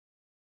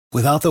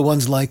Without the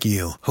ones like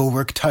you, who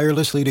work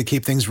tirelessly to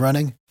keep things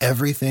running,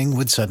 everything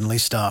would suddenly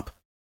stop.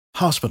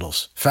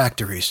 Hospitals,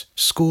 factories,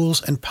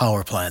 schools, and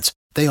power plants,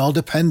 they all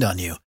depend on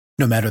you.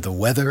 No matter the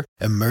weather,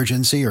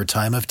 emergency, or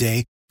time of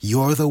day,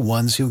 you're the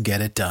ones who get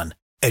it done.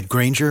 At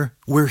Grainger,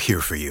 we're here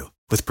for you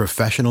with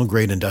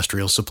professional-grade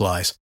industrial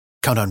supplies.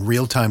 Count on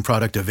real-time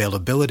product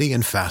availability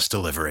and fast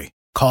delivery.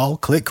 Call,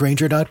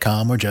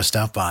 clickgrainger.com, or just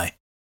stop by.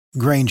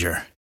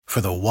 Grainger, for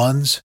the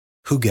ones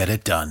who get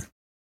it done.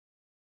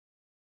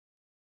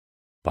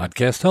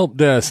 Podcast Help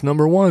Desk,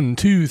 number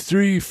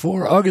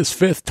 1234, August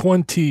 5th,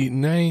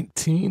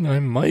 2019.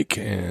 I'm Mike,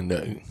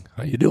 and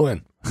how you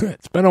doing?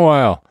 It's been a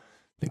while.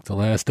 I think the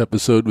last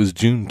episode was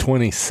June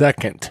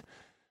 22nd,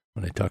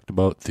 when I talked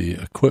about the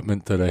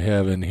equipment that I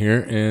have in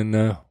here,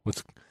 and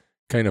what's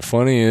kind of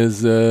funny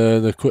is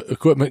the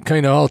equipment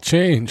kind of all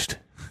changed.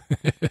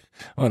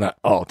 Well, not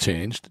all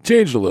changed. It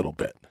changed a little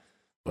bit,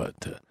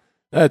 but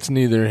that's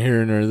neither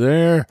here nor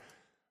there.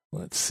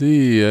 Let's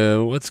see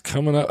what's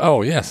coming up.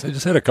 Oh, yes, I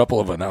just had a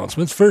couple of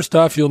announcements. First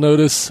off, you'll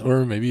notice,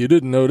 or maybe you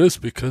didn't notice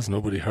because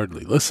nobody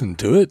hardly listened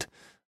to it,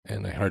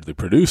 and I hardly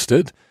produced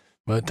it,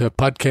 but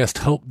Podcast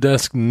Help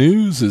Desk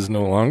News is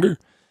no longer,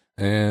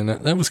 and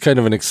that was kind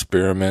of an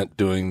experiment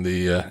doing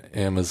the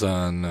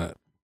Amazon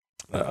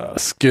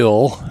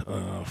skill.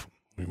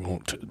 We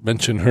won't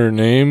mention her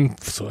name,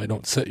 so I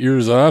don't set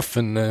yours off,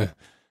 and I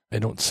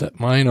don't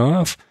set mine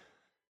off.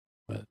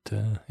 But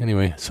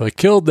anyway, so I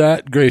killed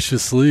that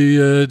graciously,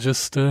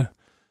 just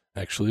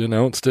actually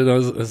announced it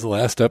as the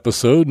last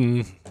episode,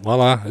 and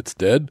voila, it's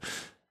dead.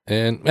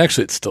 And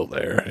actually, it's still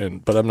there,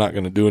 but I'm not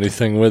going to do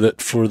anything with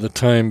it for the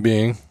time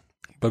being.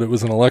 But it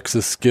was an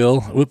Alexa skill.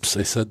 Whoops,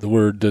 I said the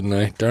word, didn't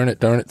I? Darn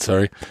it,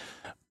 sorry.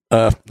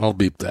 I'll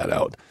beep that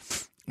out.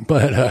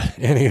 But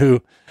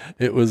anywho,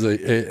 it was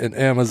an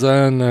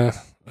Amazon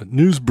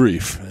news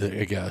brief,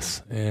 I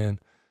guess, And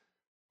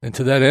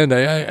to that end,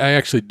 I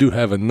actually do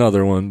have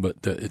another one, but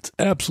it's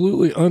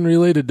absolutely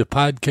unrelated to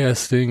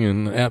podcasting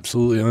and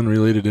absolutely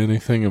unrelated to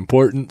anything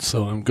important,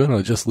 so I'm going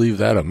to just leave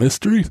that a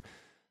mystery.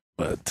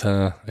 But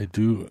I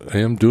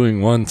am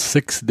doing one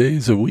 6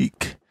 days a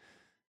week,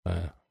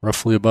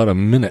 roughly about a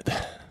minute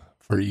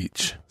for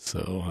each.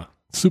 So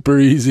super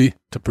easy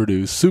to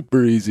produce,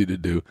 super easy to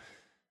do,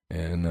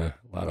 and a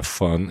lot of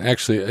fun.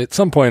 Actually, at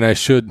some point I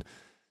should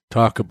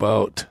talk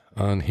about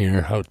on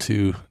here how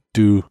to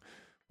do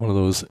one of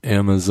those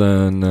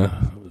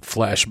Amazon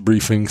flash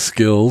briefing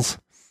skills.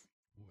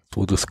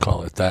 We'll just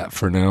call it that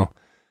for now.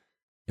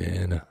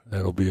 And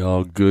that'll be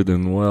all good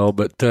and well.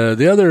 But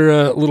the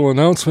other little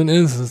announcement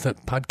is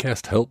that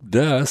Podcast Help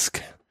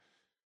Desk,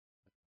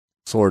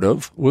 sort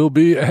of, will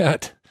be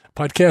at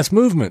Podcast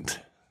Movement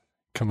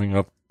coming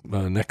up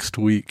next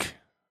week,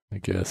 I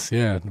guess.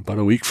 Yeah, about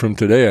a week from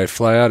today, I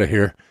fly out of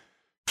here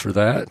for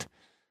that.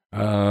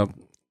 We're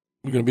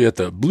going to be at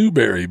the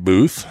Blueberry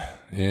booth,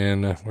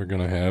 and we're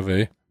going to have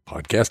a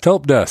Podcast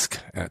Help Desk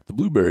at the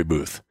Blueberry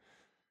booth.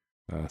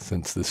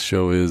 Since this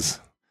show is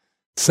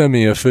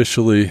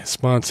semi-officially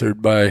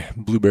sponsored by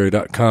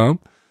Blueberry.com,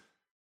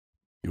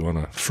 if you want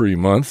a free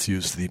month,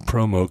 use the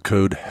promo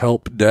code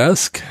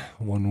HELPDESK,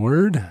 one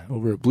word,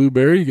 over at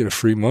Blueberry. You get a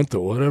free month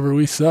of whatever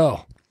we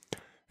sell.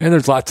 And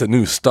there's lots of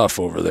new stuff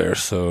over there,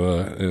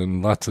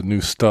 and lots of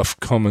new stuff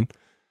coming.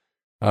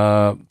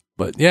 But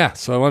yeah,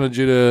 so I wanted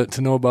you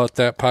to know about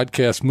that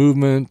podcast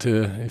movement.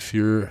 If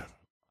you're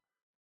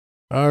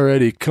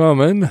already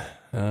coming,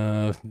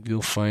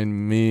 you'll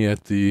find me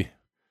at the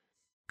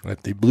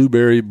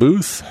Blueberry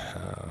booth,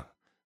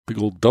 big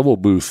old double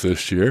booth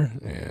this year,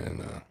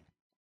 and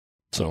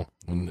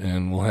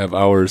and we'll have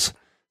hours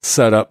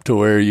set up to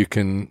where you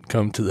can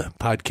come to the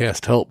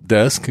Podcast Help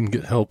Desk and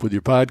get help with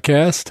your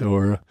podcast,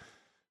 or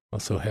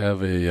also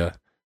have a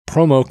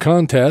promo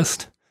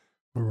contest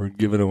where we're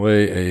giving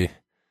away a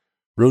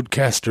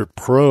Rodecaster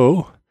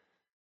Pro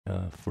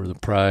for the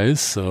prize.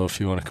 So if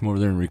you want to come over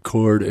there and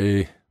record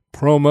a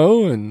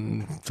promo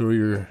and throw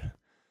your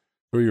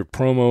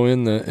promo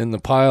in the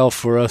pile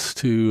for us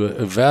to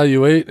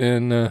evaluate,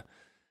 and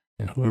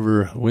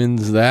whoever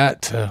wins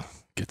that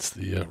gets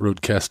the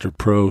Rodecaster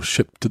Pro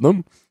shipped to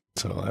them.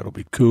 So that'll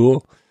be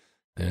cool.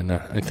 And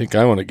I think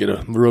I want to get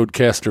a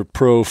Rodecaster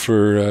Pro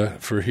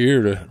for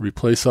here to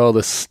replace all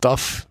this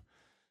stuff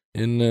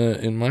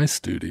in my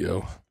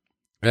studio.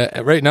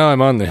 Right now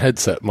I'm on the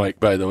headset mic,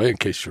 by the way, in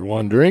case you're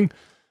wondering.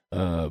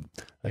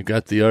 I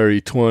got the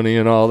RE20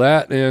 and all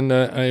that, and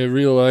I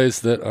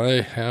realized that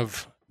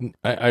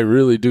I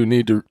really do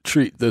need to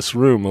treat this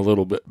room a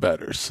little bit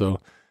better.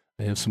 So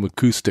I have some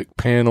acoustic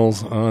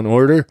panels on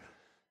order,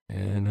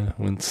 and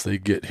once they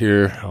get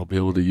here, I'll be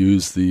able to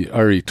use the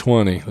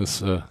RE20.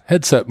 This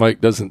headset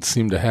mic doesn't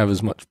seem to have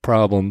as much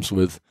problems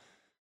with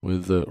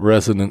the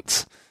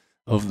resonance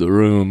of the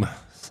room.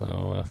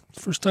 So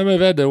first time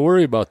I've had to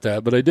worry about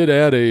that, but I did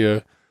add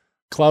a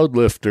cloud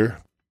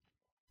lifter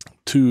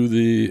to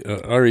the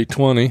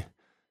RE20,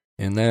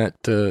 and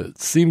that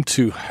seemed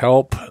to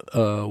help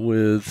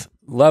with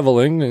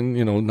leveling and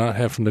not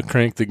having to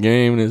crank the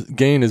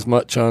gain as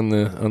much on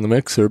the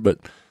mixer, but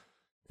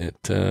it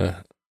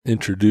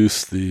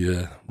introduce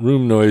the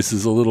room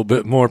noises a little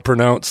bit more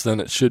pronounced than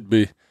it should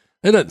be.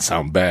 It doesn't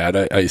sound bad.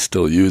 I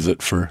still use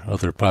it for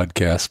other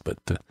podcasts, but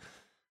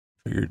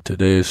figured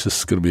today is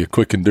just going to be a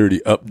quick and dirty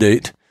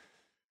update.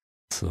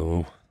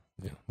 So,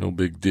 no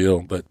big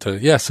deal. But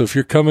so if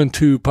you're coming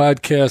to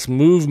Podcast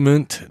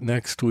Movement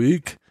next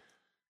week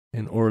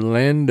in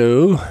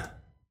Orlando,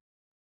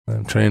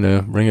 I'm trying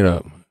to bring it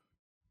up.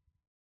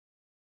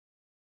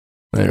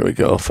 There we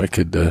go. If I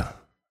could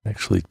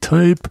actually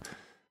type.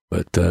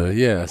 But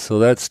so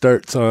that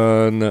starts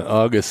on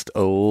August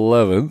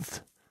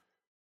 11th.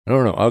 I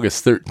don't know,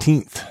 August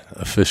 13th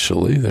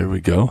officially. There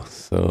we go.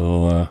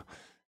 So,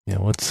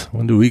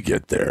 when do we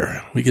get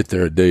there? We get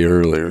there a day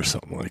early or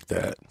something like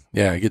that.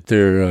 Yeah, I get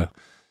there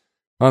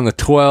on the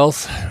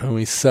 12th, and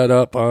we set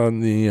up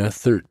on the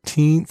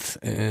 13th,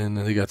 and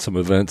they got some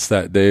events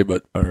that day,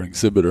 but our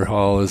exhibitor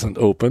hall isn't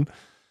open.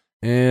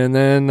 And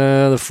then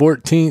the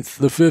 14th,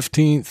 the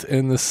 15th,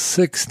 and the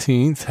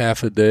 16th,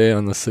 half a day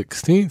on the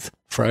 16th,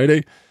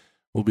 Friday,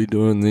 we'll be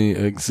doing the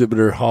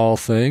exhibitor hall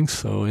thing.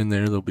 So in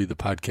there, there'll be the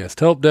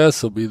podcast help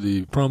desk, there'll be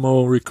the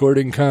promo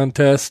recording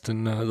contest,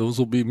 and those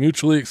will be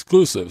mutually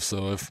exclusive.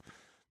 So if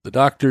the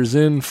doctor's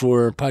in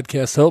for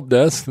podcast help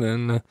desk,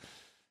 then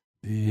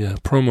the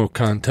promo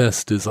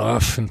contest is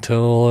off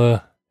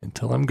until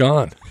I'm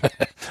gone,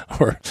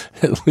 or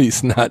at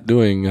least not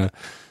doing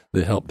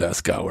the help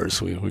desk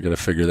hours. We got to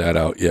figure that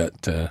out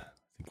yet. I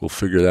think we'll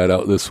figure that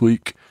out this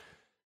week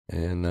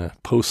and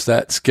post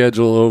that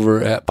schedule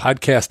over at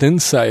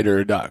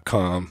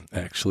podcastinsider.com.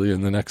 Actually,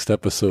 in the next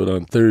episode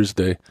on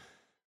Thursday,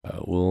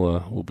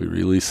 we'll be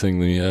releasing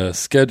the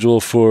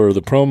schedule for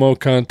the promo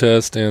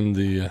contest and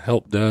the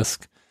help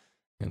desk.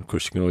 And of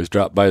course, you can always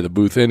drop by the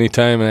booth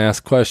anytime and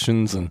ask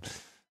questions and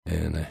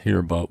hear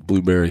about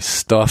Blueberry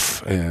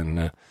stuff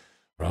and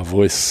raw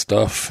voice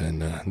stuff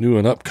and new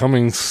and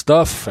upcoming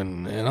stuff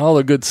and all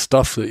the good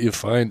stuff that you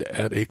find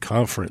at a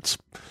conference.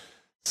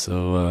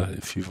 So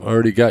if you've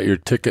already got your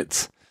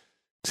tickets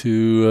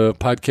to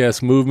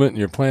Podcast Movement and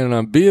you're planning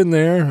on being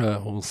there,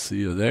 we'll see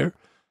you there.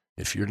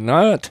 If you're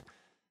not,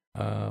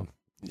 I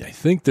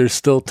think there's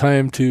still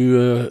time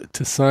to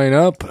sign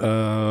up.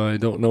 I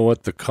don't know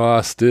what the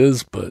cost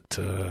is, but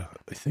I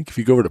think if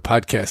you go over to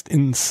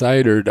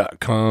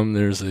podcastinsider.com,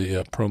 there's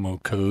a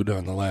promo code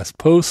on the last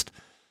post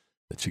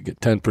that you get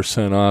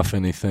 10% off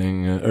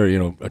anything, or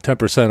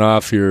 10%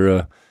 off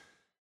your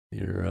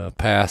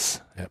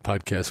pass at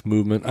Podcast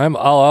Movement. I'll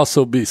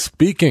also be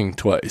speaking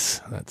twice.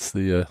 That's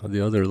the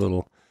other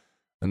little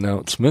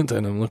announcement,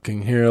 and I'm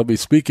looking here. I'll be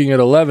speaking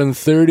at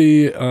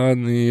 11:30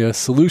 on the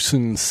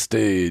solutions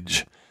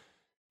stage,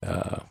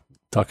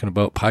 talking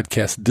about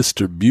podcast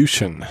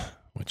distribution,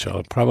 which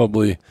I'll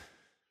probably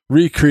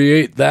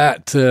recreate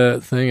that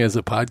thing as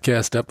a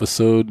podcast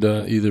episode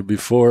either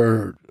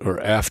before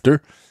or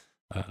after.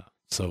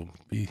 So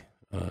be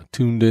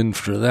tuned in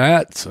for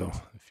that. So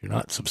if you're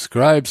not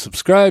subscribed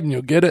and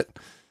you'll get it.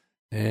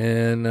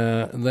 And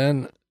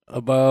then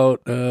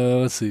about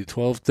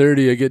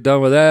 12:30 I get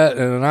done with that,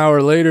 and an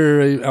hour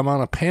later I'm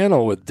on a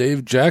panel with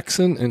Dave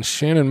Jackson and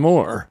Shannon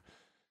Moore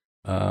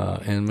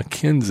and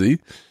Mackenzie,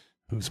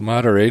 who's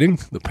moderating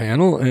the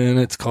panel, and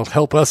it's called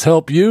Help Us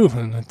Help You,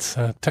 and it's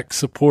tech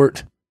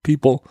support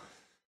people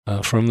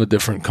from the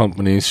different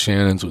companies.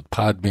 Shannon's with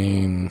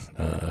Podbean,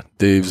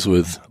 Dave's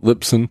with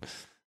Libsyn,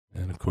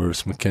 and of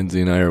course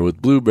Mackenzie and I are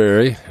with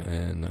Blueberry,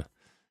 and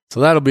so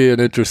that'll be an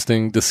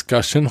interesting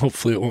discussion.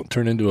 Hopefully it won't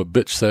turn into a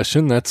bitch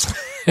session. That's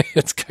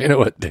it's kind of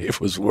what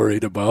Dave was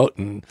worried about,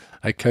 and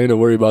I kind of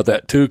worry about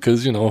that too,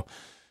 because,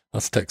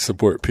 us tech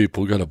support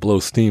people got to blow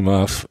steam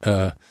off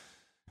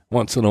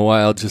once in a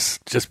while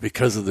just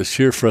because of the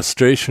sheer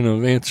frustration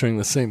of answering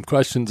the same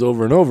questions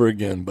over and over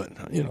again. But,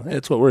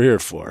 it's what we're here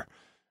for,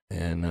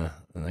 and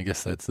I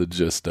guess that's the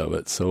gist of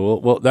it.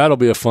 So, that'll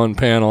be a fun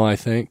panel, I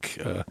think.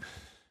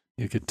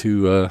 You get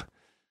to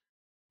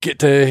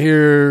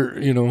hear,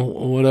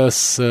 what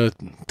us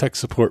tech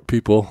support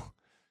people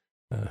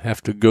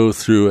have to go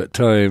through at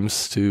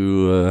times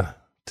to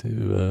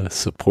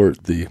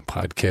support the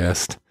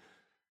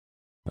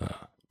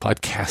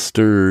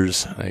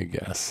podcasters, I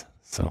guess.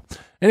 So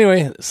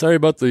anyway, sorry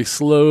about the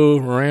slow,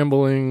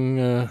 rambling,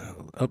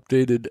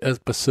 updated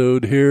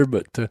episode here,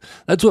 but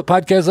that's what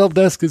Podcast Help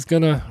Desk is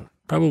going to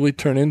probably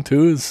turn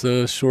into, is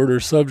shorter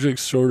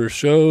subjects, shorter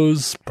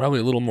shows,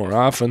 probably a little more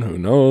often, who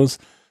knows.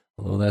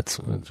 Although that's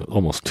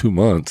almost 2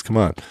 months. Come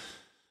on.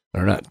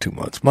 Or not 2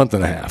 months, month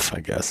and a half, I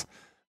guess.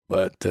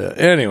 But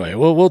anyway,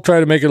 we'll try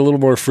to make it a little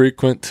more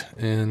frequent.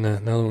 And now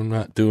that I'm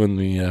not doing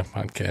the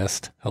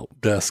podcast help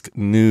desk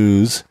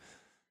news,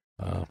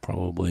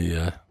 probably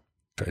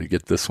try to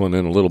get this one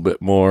in a little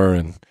bit more.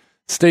 And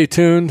stay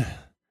tuned.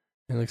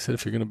 And like I said,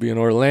 if you're going to be in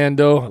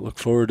Orlando, I look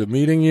forward to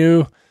meeting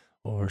you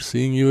or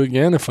seeing you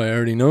again if I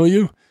already know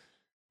you.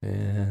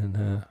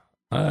 And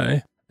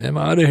I am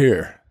out of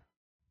here.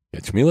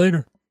 Catch me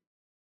later.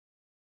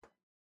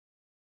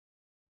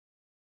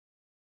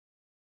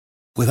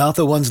 Without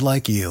the ones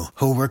like you,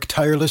 who work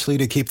tirelessly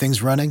to keep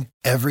things running,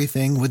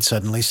 everything would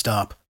suddenly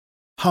stop.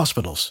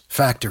 Hospitals,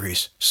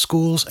 factories,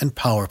 schools, and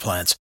power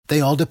plants, They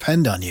all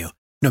depend on you.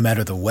 No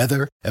matter the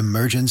weather,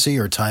 emergency,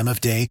 or time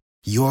of day,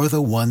 you're the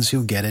ones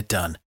who get it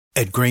done.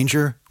 At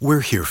Grainger,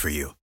 we're here for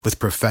you with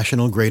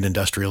professional-grade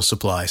industrial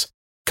supplies.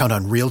 Count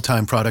on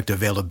real-time product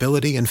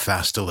availability and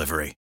fast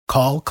delivery.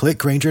 Call, click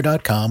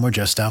Grainger.com, or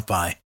just stop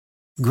by.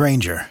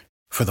 Grainger,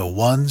 for the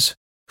ones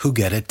who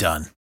get it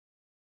done.